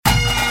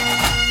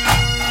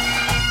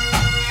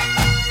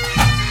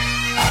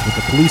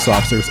with the Police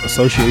Officers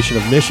Association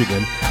of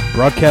Michigan,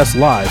 broadcast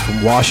live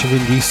from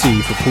Washington,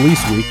 D.C. for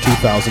Police Week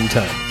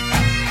 2010.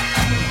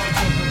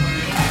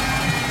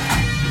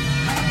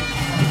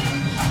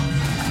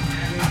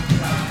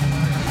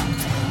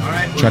 All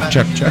right, check.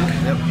 Yep,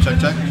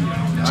 check.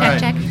 All right.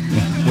 Check.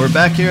 We're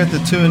back here at the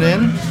Tune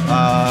In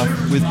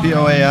with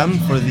POAM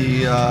for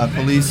the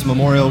Police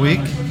Memorial Week.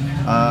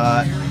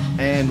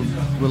 And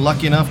we're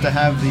lucky enough to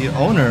have the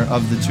owner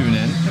of the Tune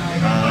In,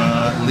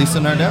 Lisa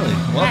Nardelli.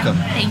 Welcome.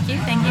 Thank you.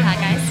 Hi,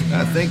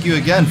 guys. Thank you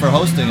again for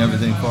hosting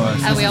everything for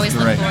us. We always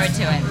look forward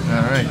to it.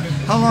 All right.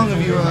 How long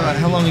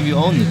have you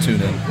owned the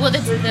Tune In? Well, the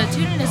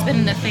Tune In has been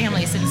in the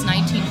family since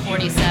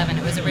 1947.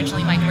 It was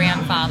originally my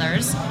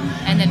grandfather's,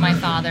 and then my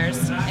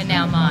father's, and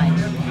now mine.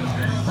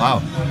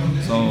 Wow.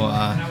 So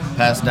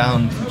passed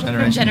down from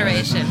generation.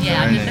 Generation,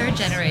 yeah, I'm the third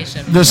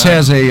generation. This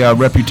has a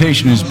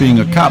reputation as being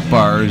a cop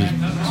bar.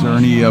 Is there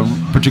any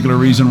particular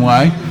reason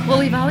why? Well,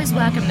 we've always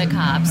welcomed the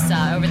cops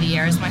over the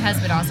years. My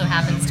husband also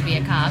happens to be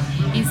a cop.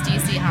 He's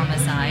DC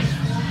homicide.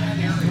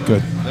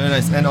 Good. Very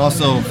nice. And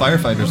also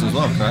firefighters as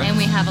well, correct? And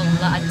we have a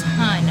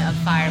ton of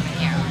firemen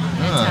here.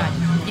 A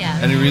ton. Yeah.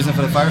 Any reason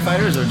for the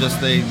firefighters, or just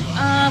they?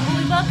 Well,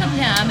 we welcome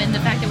them, and the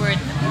fact that we're,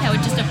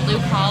 just a blue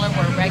collar,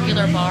 we're a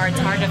regular bar. It's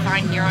hard to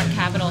find here on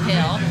Capitol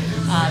Hill.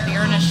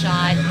 Beer and a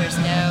shot. There's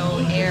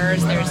no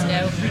airs. There's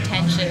no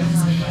pretensions.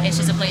 It's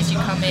just a place you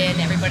come in.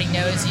 Everybody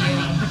knows you.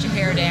 You can put your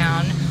hair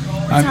down.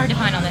 It's hard to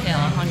find on the hill,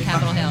 on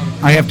Capitol Hill.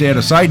 I have to add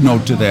a side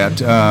note to that.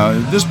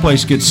 This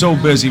place gets so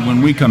busy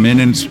when we come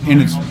in, and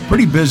it's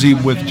pretty busy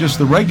with just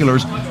the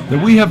regulars,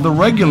 that we have the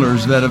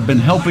regulars that have been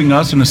helping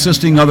us and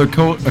assisting other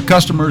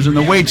customers and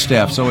the wait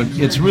staff. So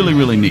it's really,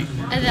 really neat.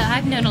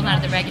 I've known a lot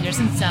of the regulars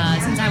since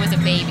I was a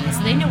baby,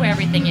 so they know where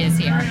everything is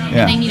here.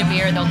 Yeah. If they need a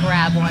beer, they'll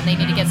grab one. They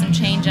need to get some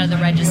change out of the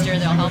register,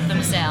 they'll help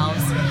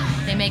themselves.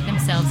 They make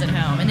themselves at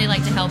home, and they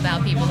like to help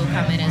out people who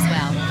come in as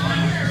well.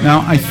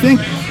 Now, I think,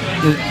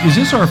 is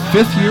this our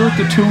 5th year at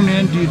the Tune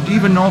In? Do you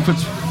even know if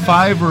it's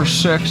 5 or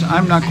 6?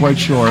 I'm not quite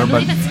sure. I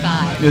believe it's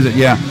 5. Is it?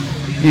 Yeah.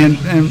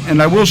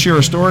 And I will share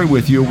a story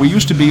with you. We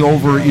used to be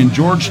over in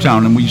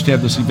Georgetown, and we used to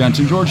have this event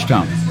in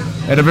Georgetown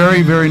at a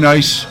very, very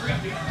nice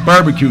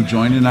barbecue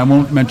joint, and I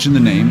won't mention the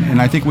name, and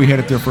I think we had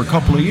it there for a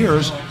couple of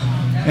years.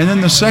 And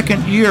then the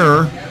second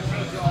year,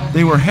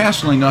 they were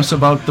hassling us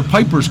about the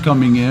pipers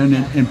coming in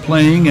and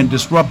playing and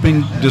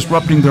disrupting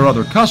their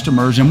other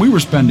customers, and we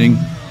were spending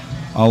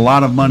a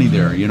lot of money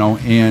there,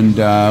 and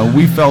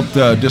we felt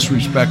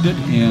disrespected,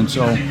 and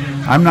so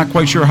I'm not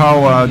quite sure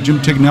how Jim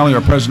Tignelli,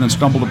 our president,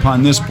 stumbled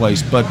upon this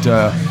place, but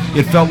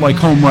it felt like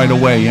home right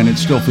away, and it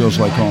still feels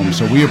like home,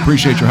 so we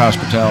appreciate your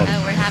hospitality.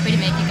 We're happy to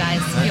make you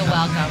guys feel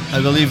welcome. I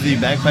believe the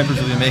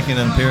bagpipers will be making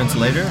an appearance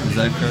later. Is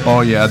that correct?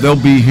 Oh, yeah,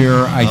 they'll be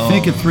here, I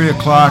think, at 3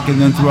 o'clock,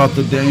 and then throughout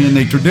the day, and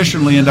they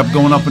traditionally end up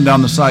going up and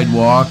down the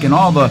sidewalk, and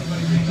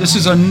this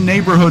is a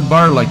neighborhood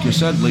bar, like you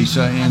said,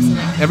 Lisa, and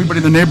everybody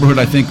in the neighborhood,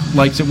 I think,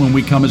 likes it when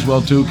we come as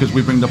well, too, because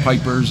we bring the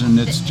pipers, and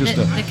it's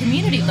the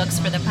community looks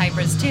for the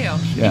pipers, too.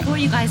 Yeah. Before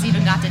you guys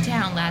even got to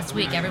town last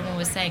week, everyone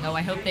was saying,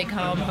 I hope they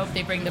come, hope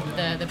they bring the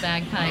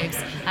bagpipes.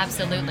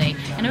 Absolutely.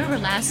 And I remember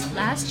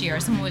last year,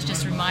 someone was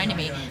just reminding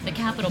me, the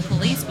Capitol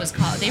Police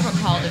they were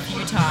called a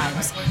few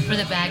times for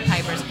the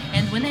bagpipers,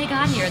 and when they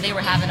got here, they were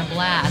having a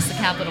blast, the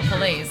Capitol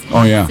Police.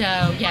 Oh, yeah.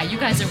 So, yeah, you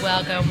guys are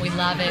welcome. We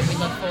love it. We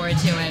look forward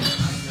to it.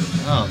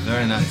 Oh,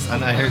 very nice.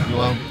 And I heard,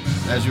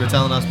 as you were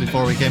telling us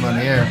before we came on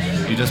the air,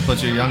 you just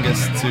put your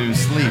youngest to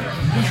sleep.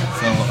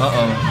 So,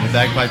 the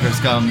bagpipers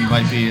come, you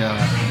might be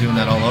doing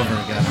that all over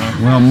again,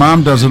 huh? Well,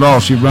 Mom does it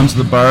all. She runs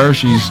the bar.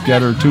 She's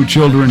got her 2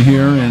 children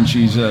here, and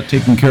she's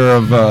taking care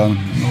of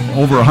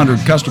over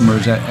 100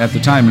 customers at the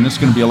time, and it's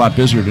going to be a lot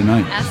busier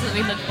tonight.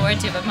 Absolutely, look forward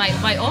to it. But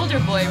my older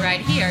boy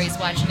right here, he's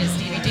watching his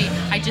DVD.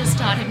 I just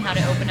taught him how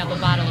to open up a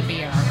bottle of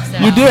beer. So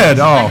you did?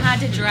 Oh. I had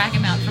to drag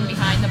him out from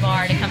behind the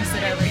bar to come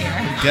sit over here.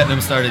 Getting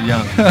him started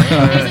young.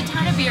 There's a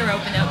ton of beer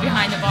open up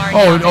behind the bar.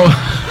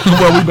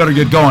 Well, we better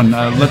get going.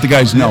 Let the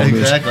guys know.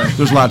 Exactly.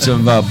 There's lots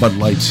of Bud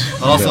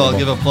Lights. Also, I'll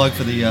give a plug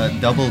for the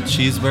double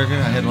cheeseburger.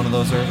 I had one of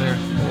those earlier.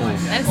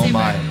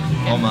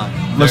 Oh my.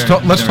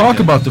 Let's talk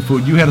about the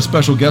food. You had a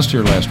special guest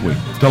here last week.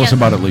 Tell us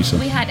about it, Lisa.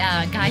 We had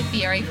Guy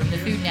Fieri from the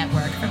Food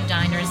Network, from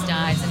Diners,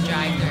 Dives, and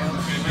Drive-Thru.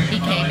 He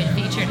came and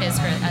featured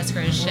us for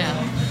his show.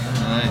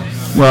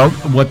 Nice. Well,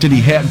 what did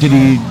he have? Did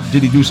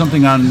he do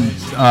something on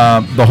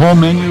the whole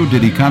menu?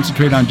 Did he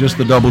concentrate on just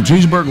the double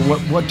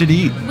cheeseburger? What did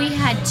he eat? We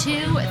had 2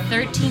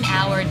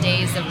 13-hour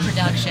days of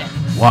production.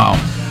 Wow.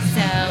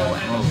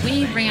 So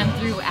we ran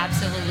through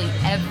absolutely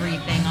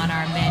everything on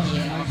our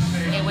menu.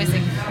 It was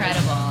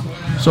incredible.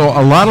 So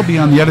a lot will be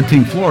on the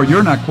editing floor.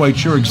 You're not quite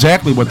sure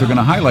exactly what they're going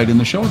to highlight in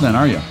the show then,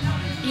 are you?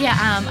 Yeah,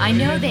 I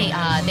know they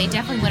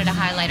definitely wanted to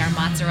highlight our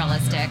mozzarella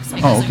sticks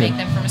because we make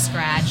them from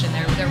scratch, and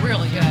they're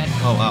really good.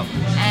 Oh, wow.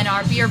 And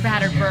our beer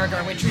battered burger,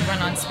 which we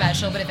run on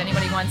special, but if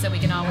anybody wants it, we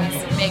can always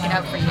make it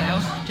up for you.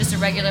 Just a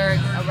regular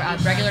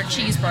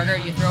cheeseburger,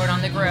 you throw it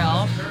on the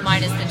grill,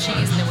 minus the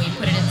cheese, and then we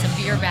put it in some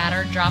beer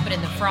batter, drop it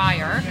in the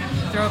fryer,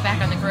 throw it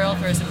back on the grill,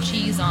 throw some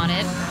cheese on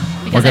it.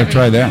 We're going to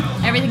try that.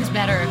 Everything's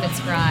better if it's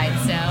fried,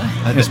 so...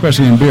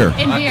 especially in beer.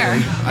 In beer.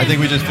 I think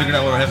we just figured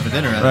out what we're having for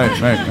dinner. Right.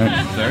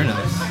 Very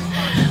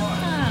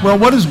nice. Well,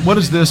 what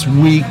is this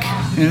week?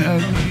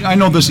 I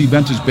know this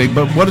event is big,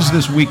 but what does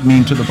this week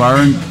mean to the bar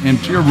and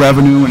to your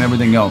revenue and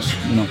everything else?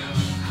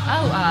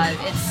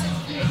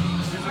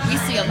 We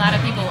see a lot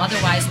of people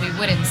otherwise we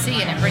wouldn't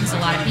see, and it brings a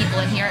lot of people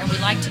in here, and we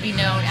like to be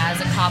known as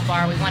a cop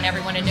bar. We want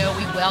everyone to know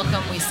we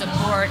welcome, we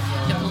support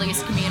the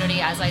police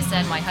community. As I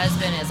said, my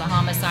husband is a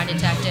homicide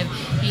detective.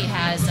 He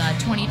has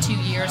 22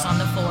 years on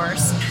the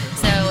force.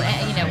 So,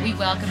 we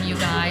welcome you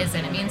guys,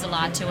 and it means a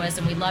lot to us,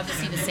 and we love to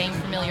see the same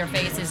familiar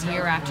faces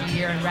year after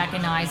year and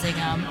recognizing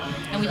them,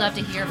 and we love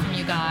to hear from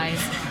you guys.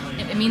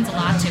 It means a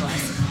lot to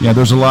us. Yeah,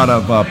 there's a lot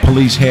of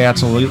police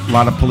hats, a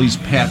lot of police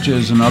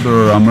patches, and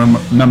other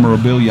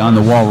memorabilia on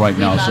the wall right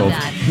now. Love So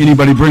that. if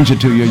anybody brings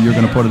it to you, you're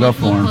going to put it up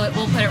for them. We'll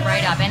put it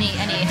right up. Any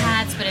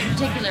hats, but in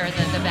particular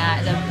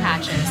the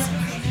patches.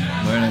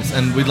 Very nice.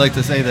 And we'd like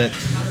to say that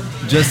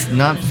just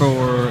not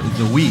for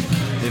the week.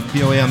 If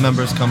POAM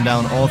members come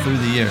down all through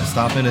the year,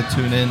 stop in and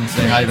tune in,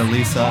 say hi to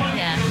Lisa.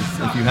 Yeah.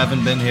 If you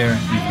haven't been here,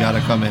 you've got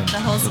to come in. The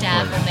whole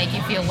staff will make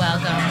you feel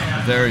welcome.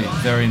 Very,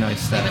 very nice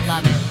We staff. would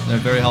love it. They're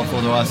very helpful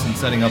to us in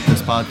setting up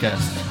this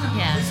podcast.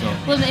 Yeah. So-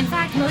 Well, in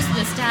fact, most of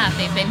the staff,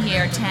 they've been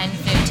here 10,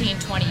 15,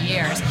 20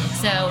 years.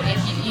 So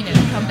if you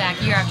come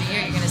back year after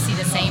year, you're going to see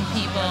the same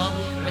people,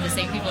 where the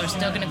same people are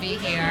still going to be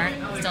here,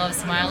 still have a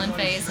smiling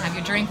face, have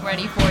your drink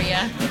ready for you.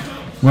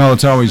 Well,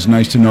 it's always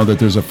nice to know that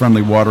there's a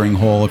friendly watering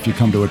hole if you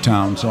come to a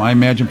town. So I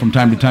imagine from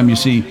time to time you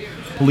see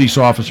police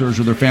officers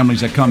or their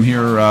families that come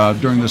here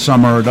during the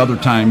summer or at other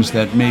times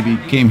that maybe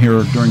came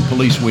here during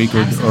police week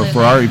or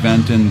for our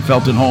event and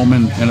felt at home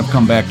and have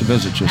come back to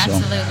visit you. So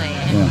Absolutely.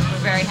 And we're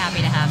very happy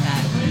to have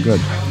that. good.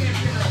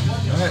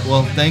 All right.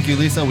 Well, thank you,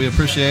 Lisa. We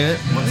appreciate it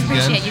once We again.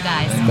 appreciate you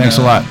guys. And, Thanks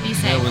a lot. Be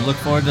safe. Yeah, we look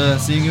forward to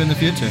seeing you in the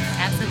future.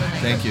 Absolutely.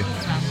 Thank you.